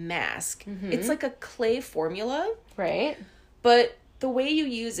mask, it's like a clay formula. Right. But the way you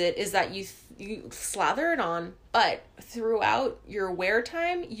use it is that you slather it on, but throughout your wear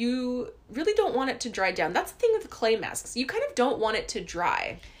time, you really don't want it to dry down. That's the thing with clay masks. You kind of don't want it to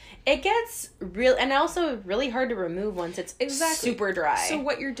dry. It gets real and also really hard to remove once it's super dry. So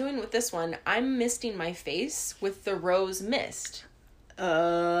what you're doing with this one, I'm misting my face with the rose mist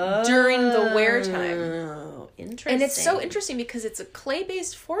during the wear time. Oh, interesting. And it's so interesting because it's a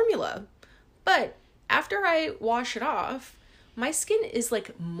clay-based formula, but after I wash it off, my skin is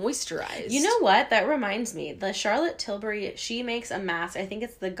like moisturized. You know what? That reminds me. The Charlotte Tilbury, she makes a mask. I think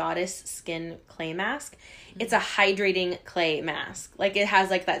it's the Goddess Skin Clay Mask. It's a hydrating clay mask. Like it has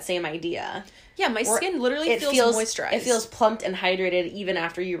like that same idea. Yeah, my skin literally feels moisturized. It feels plumped and hydrated even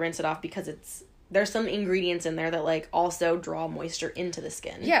after you rinse it off because there's some ingredients in there that like also draw moisture into the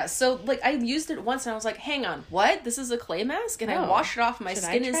skin. Yeah, so like I used it once and I was like, hang on, what? This is a clay mask? And I washed it off. My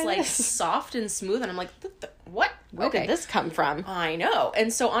skin is like soft and smooth and I'm like, what? Where did this come from? I know.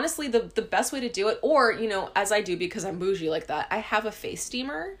 And so honestly, the best way to do it, or, as I do because I'm bougie like that, I have a face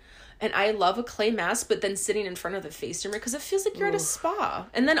steamer. And I love a clay mask, but then sitting in front of the face steamer because it feels like you're at a spa.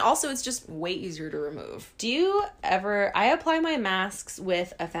 And then also it's just way easier to remove. I apply my masks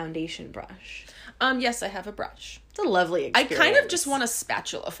with a foundation brush. Yes, I have a brush. It's a lovely experience. I kind of just want a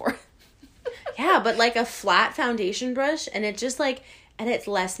spatula for it. Yeah, but like a flat foundation brush and it just like, and it's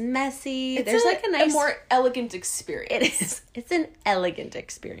less messy. There's a more elegant experience. It is. It's an elegant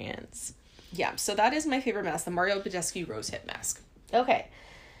experience. Yeah, so that is my favorite mask, the Mario Badescu Rose Hip Mask. Okay.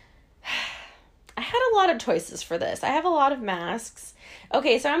 I had a lot of choices for this. I have a lot of masks.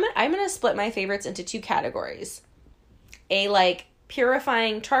 Okay, so I'm gonna split my favorites into 2 categories. A like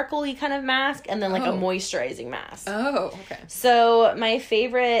purifying charcoal-y kind of mask, and then like a moisturizing mask. Oh, okay. So my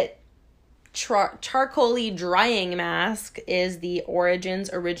favorite charcoal-y drying mask is the Origins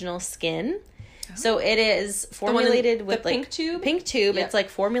Original Skin. Oh. So it is formulated with like pink tube. Pink tube. Yep. It's like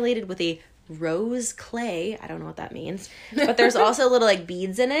formulated with a rose clay. I don't know what that means, but there's also little like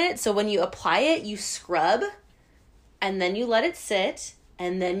beads in it. So when you apply it, you scrub, and then you let it sit.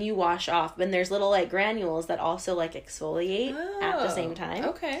 And then you wash off. And there's little, like, granules that also, like, exfoliate at the same time.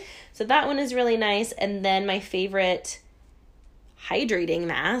 Okay. So that one is really nice. And then my favorite hydrating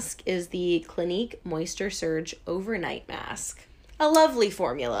mask is the Clinique Moisture Surge Overnight Mask. A lovely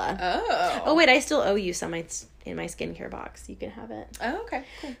formula. Oh. Oh, wait, I still owe you some in my skincare box. You can have it. Oh, okay.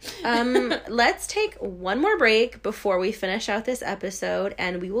 Cool. Let's take one more break before we finish out this episode.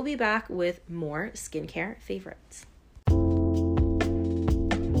 And we will be back with more skincare favorites.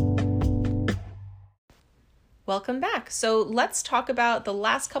 Welcome back. So let's talk about the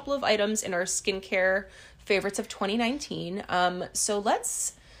last couple of items in our skincare favorites of 2019. So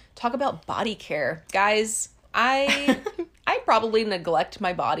let's talk about body care. Guys, I probably neglect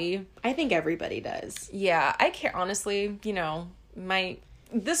my body. I think everybody does. Yeah, I care. Honestly, you know,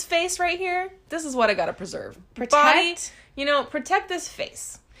 this face right here, this is what I gotta preserve. Protect this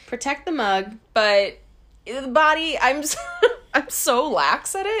face. Protect the mug. But the body, I'm so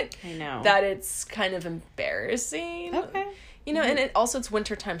lax at it. I know. That it's kind of embarrassing. Okay. You know, and it's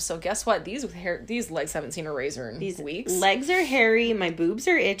wintertime, so guess what? These legs haven't seen a razor in weeks. Legs are hairy, my boobs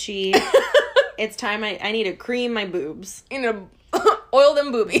are itchy. It's time I need to cream my boobs. You know, oil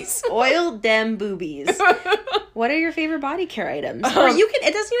them boobies. Oil them boobies. What are your favorite body care items? Or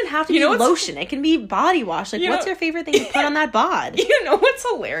it doesn't even have to be lotion. It can be body wash. Like, what's your favorite thing to put on that bod? You know what's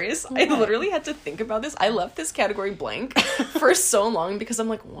hilarious? What? I literally had to think about this. I left this category blank for so long because I'm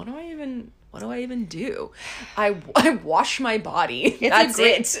like, what do I even do? I wash my body. That's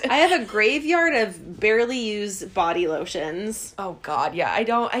it. I have a graveyard of barely used body lotions. Oh God, yeah.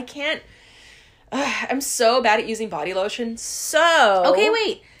 I can't. I'm so bad at using body lotion. So okay,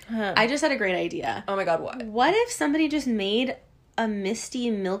 wait. I just had a great idea. Oh my God, what? What if somebody just made a misty,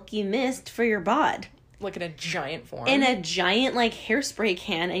 milky mist for your bod? Like in a giant form? In a giant, like, hairspray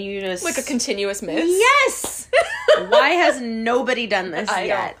can, and you just... Like a continuous mist? Yes! Why has nobody done this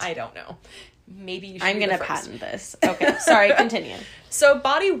yet? I don't know. Maybe you should I'm going to patent this. Okay, sorry, continue. So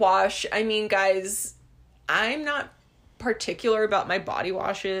body wash, I mean, guys, I'm not particular about my body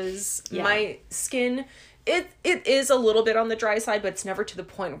washes. Yeah. My skin... It is a little bit on the dry side, but it's never to the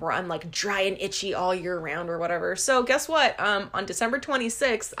point where I'm like dry and itchy all year round or whatever. So guess what? On December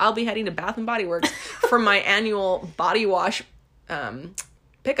 26th, I'll be heading to Bath and Body Works for my annual body wash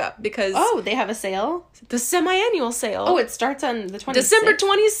pickup because they have a sale? The semi-annual sale. Oh, it starts on the 26th. December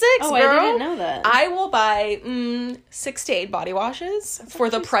 26th, girl. I didn't know that. I will buy 6 to 8 body washes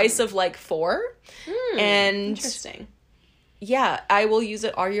for the price of like 4. And interesting. Yeah, I will use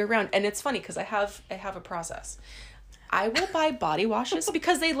it all year round. And it's funny because I have a process. I will buy body washes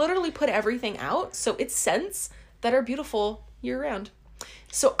because they literally put everything out. So it's scents that are beautiful year round.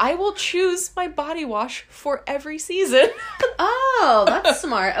 So I will choose my body wash for every season. Oh, that's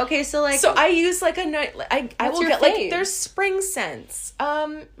smart. Okay, so like... So I use like I will get like there's spring scents.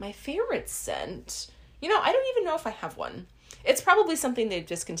 My favorite scent. You know, I don't even know if I have one. It's probably something they've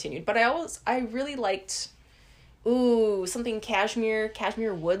discontinued. But I really liked... Ooh, something cashmere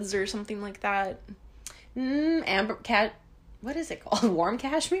woods or something like that. What is it called? Warm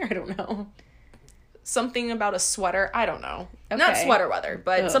cashmere? I don't know. Something about a sweater. I don't know. Okay. Not sweater weather,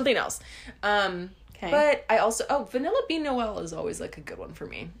 but something else. Okay. But I also... Vanilla Bean Noel is always like a good one for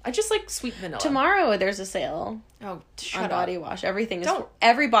me. I just like sweet vanilla. Tomorrow there's a sale. Oh, shut up. Body wash. Every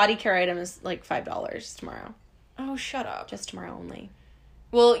body care item is like $5 tomorrow. Oh, shut up. Just tomorrow only.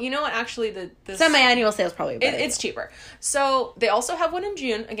 Well, you know what? Actually, the semi-annual sale is probably better. It's cheaper. So they also have one in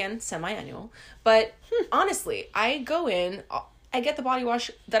June. Again, semi-annual. But honestly, I go in, I get the body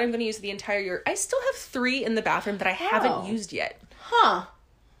wash that I'm going to use the entire year. I still have 3 in the bathroom that I haven't used yet. Huh.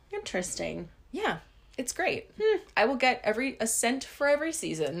 Interesting. Yeah, it's great. I will get a scent for every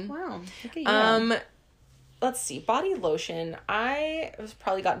season. Wow. Look at you. Let's see. Body lotion. I have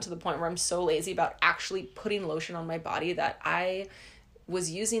probably gotten to the point where I'm so lazy about actually putting lotion on my body that I was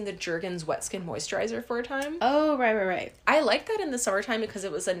using the Jergens Wet Skin Moisturizer for a time. Oh, right. I like that in the summertime because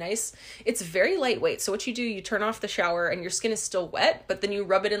it was it's very lightweight. So what you do, you turn off the shower and your skin is still wet, but then you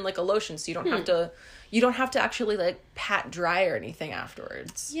rub it in like a lotion so you don't have to actually like pat dry or anything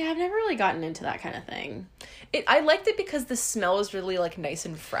afterwards. Yeah, I've never really gotten into that kind of thing. I liked it because the smell is really like nice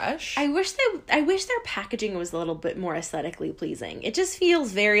and fresh. I wish their packaging was a little bit more aesthetically pleasing. It just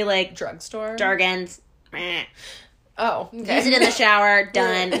feels very like drugstore. Jergens. Meh. Oh, okay. Use it in the shower,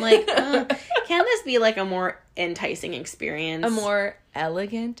 done. Like, can this be like a more enticing experience? A more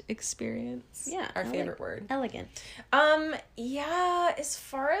elegant experience? Yeah. Our favorite word. Elegant. Yeah, as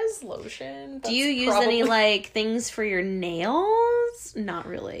far as lotion, do you use any like things for your nails? Not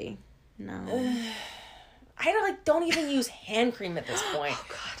really. No. I don't even use hand cream at this point. Oh,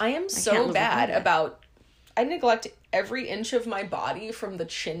 God. I am so bad about... I neglect every inch of my body from the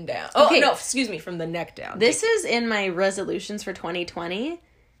chin down. Oh, no, excuse me, from the neck down. This is in my resolutions for 2020.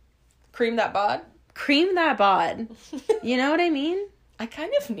 Cream that bod? Cream that bod. You know what I mean? I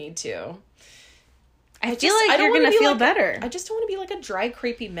kind of need to. I feel like you're going to feel better. I just don't want to be like a dry,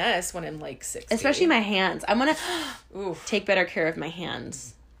 crepey mess when I'm like 60. Especially my hands. I want to take better care of my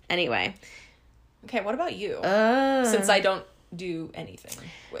hands. Anyway. Okay, what about you? Since I don't do anything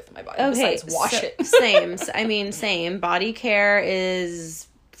with my body besides wash it. Same. Body care is...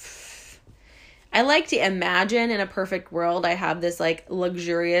 I like to imagine in a perfect world I have this like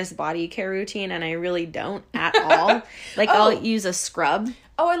luxurious body care routine, and I really don't at all. Like I'll use a scrub.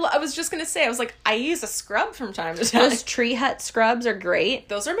 Oh, I was just going to say, I was like, I use a scrub from time to time. Those Tree Hut scrubs are great.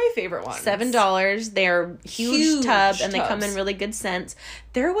 Those are my favorite ones. $7. They're huge tub, and they come in really good scents.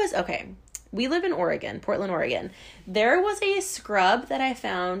 We live in Oregon, Portland, Oregon. There was a scrub that I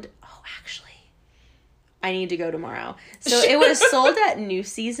found. Oh, actually, I need to go tomorrow. So it was sold at New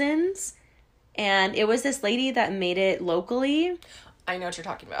Seasons, and it was this lady that made it locally. I know what you're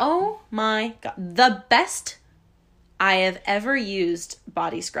talking about. Oh my God. The best I have ever used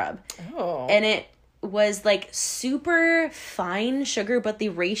body scrub. Oh. And it was like super fine sugar, but the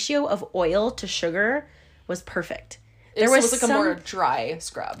ratio of oil to sugar was perfect. It was like a more dry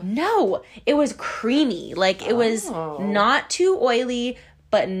scrub. No, it was creamy. Like it was not too oily,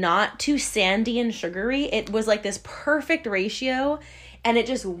 but not too sandy and sugary. It was like this perfect ratio, and it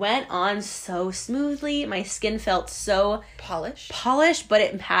just went on so smoothly. My skin felt so polished, but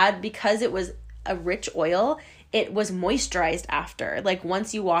it had, because it was a rich oil, it was moisturized after. Like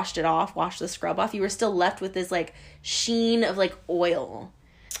once you washed the scrub off, you were still left with this like sheen of like oil.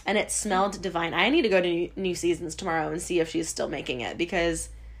 And it smelled divine. I need to go to New Seasons tomorrow and see if she's still making it, because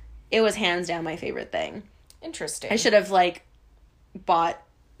it was hands down my favorite thing. Interesting. I should have like bought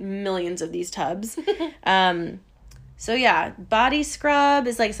millions of these tubs. So yeah, body scrub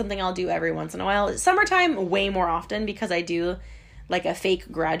is like something I'll do every once in a while. Summertime, way more often, because I do like a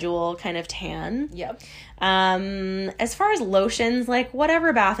fake gradual kind of tan. Yep. As far as lotions, like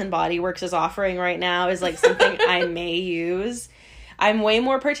whatever Bath and Body Works is offering right now is like something I may use. I'm way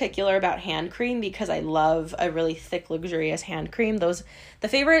more particular about hand cream because I love a really thick, luxurious hand cream. The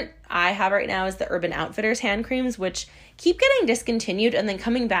favorite I have right now is the Urban Outfitters hand creams, which keep getting discontinued and then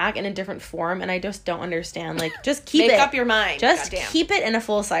coming back in a different form, and I just don't understand. Like, just keep Make up your mind. Just keep it in a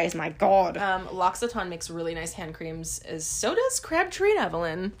full size, my God. L'Occitane makes really nice hand creams, so does Crabtree and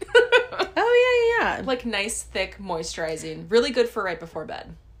Evelyn. Oh, yeah. Like, nice, thick, moisturizing. Really good for right before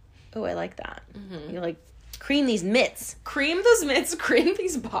bed. Oh, I like that. Mm-hmm. You like... Cream these mitts. Cream those mitts. Cream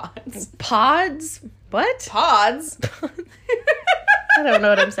these pods. Pods? What? Pods. I don't know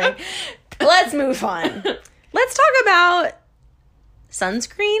what I'm saying. Let's move on. Let's talk about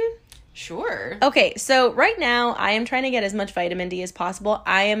sunscreen. Sure. Okay, so right now I am trying to get as much vitamin D as possible.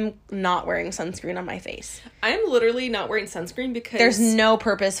 I am not wearing sunscreen on my face. I'm literally not wearing sunscreen because... There's no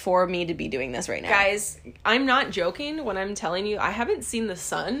purpose for me to be doing this right now. Guys, I'm not joking when I'm telling you I haven't seen the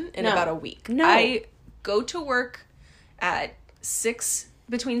sun in about a week. No. I go to work at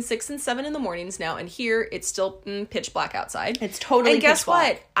between 6 and 7 in the mornings now, and here it's still pitch black outside. It's totally pitch black. And guess what?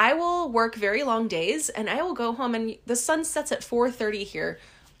 Black. I will work very long days, and I will go home, and the sun sets at 4:30 here.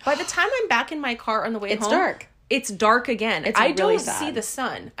 By the time I'm back in my car on the way home... It's dark. It's dark again. It's really don't sad. see the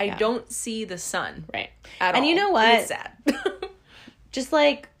sun. I don't see the sun. Right. At all. And you know what? And it's sad. Just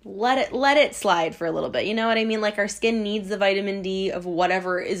like let it slide for a little bit. You know what I mean? Like our skin needs the vitamin D of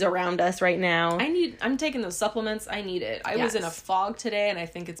whatever is around us right now. I'm taking those supplements. I need it. I was in a fog today, and I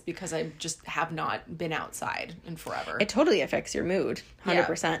think it's because I just have not been outside in forever. It totally affects your mood.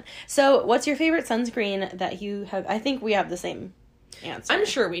 100%. Yeah. So what's your favorite sunscreen that you have? I think we have the same answer. I'm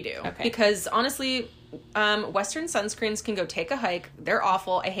sure we do. Okay. Because honestly, Western sunscreens can go take a hike. They're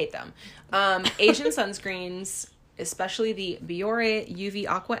awful. I hate them. Asian sunscreens, especially the Biore UV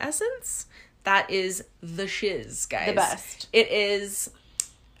Aqua Essence. That is the shiz, guys. The best. It is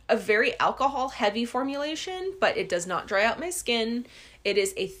a very alcohol-heavy formulation, but it does not dry out my skin. It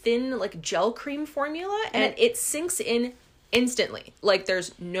is a thin, like, gel cream formula, and it sinks in instantly. Like,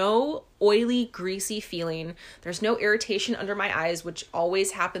 there's no oily, greasy feeling. There's no irritation under my eyes, which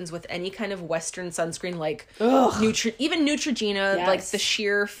always happens with any kind of Western sunscreen, like even Neutrogena, like the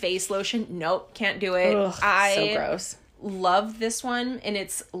sheer face lotion. Nope, can't do it. Ugh, so gross. Love this one, and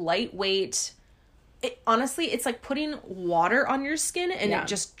it's lightweight. Honestly, it's like putting water on your skin and it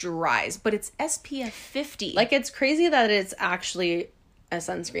just dries, but it's SPF 50. Like, it's crazy that it's actually a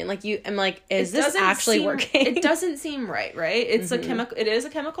sunscreen. Like, I'm like, is this actually working? It doesn't seem right? It's a chemical. It is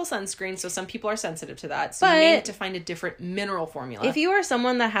a chemical sunscreen, so some people are sensitive to that. So you may need to find a different mineral formula. If you are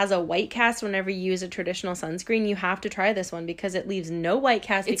someone that has a white cast whenever you use a traditional sunscreen, you have to try this one because it leaves no white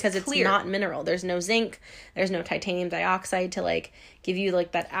cast because it's not mineral. There's no zinc. There's no titanium dioxide to, like, give you,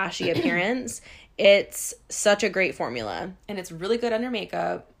 like, that ashy appearance. It's such a great formula. And it's really good under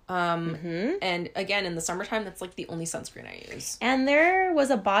makeup. And again, in the summertime, that's like the only sunscreen I use. And there was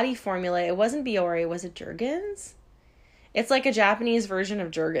a body formula. It wasn't Biore. Was it Jergens? It's like a Japanese version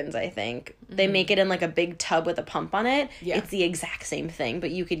of Jergens, I think. They make it in like a big tub with a pump on it. Yeah. It's the exact same thing,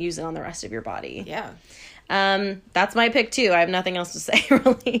 but you could use it on the rest of your body. Yeah. That's my pick too. I have nothing else to say,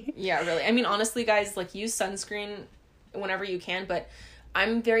 really. Yeah, really. I mean, honestly, guys, like, use sunscreen whenever you can, but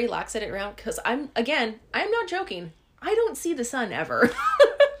I'm very lax at it around because I'm not joking. I don't see the sun ever.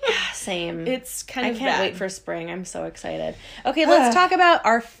 Yeah, same. It's kind of I can't wait for spring. I'm so excited. Okay, let's talk about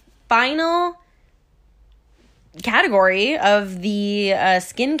our final category of the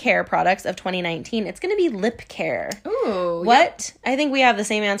skincare products of 2019. It's going to be lip care. Ooh. What? Yep. I think we have the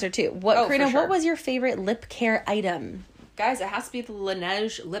same answer too. Karina, sure. What was your favorite lip care item? Guys, it has to be the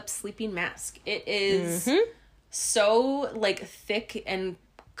Laneige Lip Sleeping Mask. It is so, like, thick and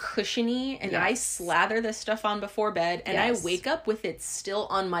cushiony, and I slather this stuff on before bed, and I wake up with it still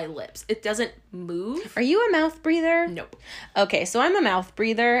on my lips. It doesn't move. Are you a mouth breather? Nope. Okay, so I'm a mouth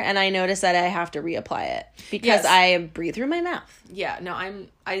breather, and I notice that I have to reapply it because I breathe through my mouth. Yeah, no,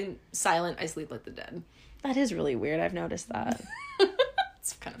 I'm silent. I sleep like the dead. That is really weird. I've noticed that.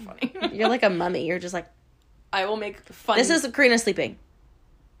 It's kind of funny. You're like a mummy. You're just like, I will make fun. This is Karina sleeping.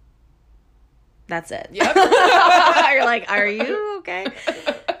 That's it. Yep. You're like, are you okay?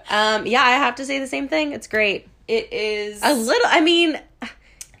 Yeah, I have to say the same thing. It's great. It is a little. I mean,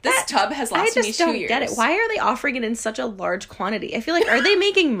 this tub has lasted me 2 years. I just don't get it. Why are they offering it in such a large quantity? I feel like, are they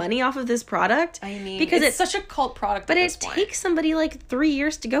making money off of this product? I mean, because it's such a cult product. But it takes somebody like 3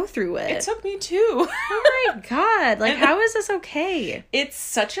 years to go through it. It took me 2. Oh my god! Like, how is this okay? It's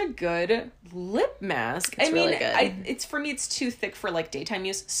such a good lip mask. It's really good. It's for me. It's too thick for, like, daytime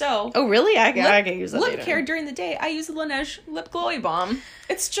use. So, oh really? I can use that. Lip care during the day. I use the Laneige Lip Glowy Balm.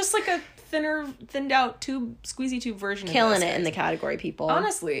 It's just like a thinned out squeezy tube version of killing it in the category, people.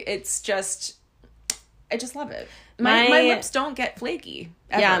 Honestly, it's just, I just love it. My lips don't get flaky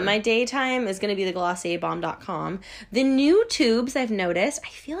ever. Yeah, my daytime is going to be the GlossierBalm.com. The new tubes, I've noticed, I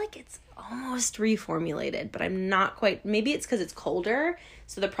feel like it's almost reformulated, but I'm not quite. Maybe it's because it's colder,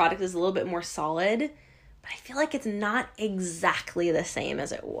 so the product is a little bit more solid, but I feel like it's not exactly the same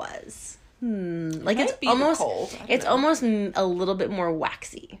as it was. Like, it's almost cold. It's almost a little bit more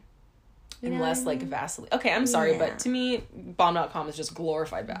waxy. And less like Vaseline. Okay, I'm sorry, but to me, Balm.com is just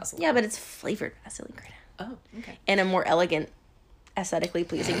glorified Vaseline. Yeah, but it's flavored Vaseline, Karina. Oh, okay. And a more elegant, aesthetically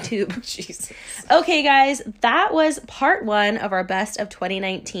pleasing tube. Jesus. Okay, guys, that was part 1 of our best of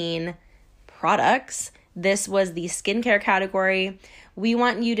 2019 products. This was the skincare category. We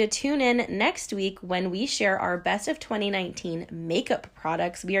want you to tune in next week when we share our best of 2019 makeup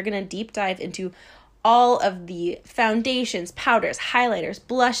products. We are going to deep dive into all of the foundations, powders, highlighters,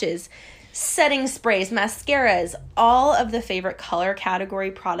 blushes, setting sprays, mascaras, all of the favorite color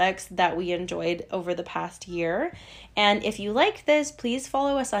category products that we enjoyed over the past year. And if you like this, please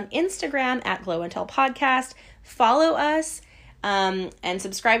follow us on Instagram at Glow and Tell Podcast. Follow us and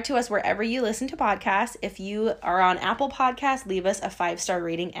subscribe to us wherever you listen to podcasts. If you are on Apple Podcasts, leave us a 5-star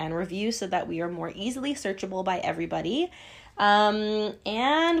rating and review so that we are more easily searchable by everybody. And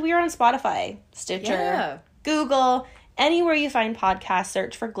we are on Spotify, Stitcher, Google, anywhere you find podcasts,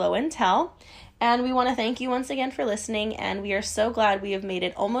 search for Glow and Tell. And we want to thank you once again for listening. And we are so glad we have made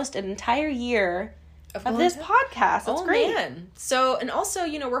it almost an entire year of this podcast. That's great. Man. So, and also,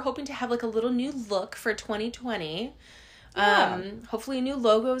 we're hoping to have like a little new look for 2020. Hopefully new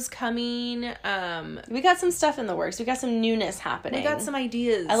logos coming. We got some stuff in the works. We got some newness happening. We got some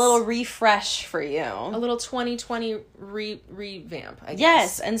ideas. A little refresh for you. A little 2020 revamp, I guess.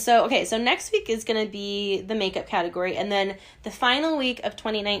 Yes. And so next week is going to be the makeup category. And then the final week of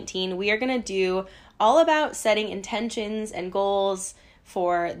 2019, we are going to do all about setting intentions and goals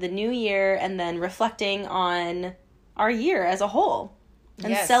for the new year and then reflecting on our year as a whole.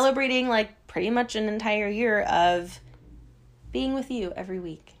 And celebrating like pretty much an entire year of being with you every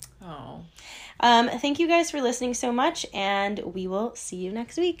week. Oh. Thank you guys for listening so much, and we will see you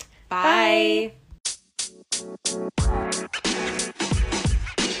next week. Bye. Bye.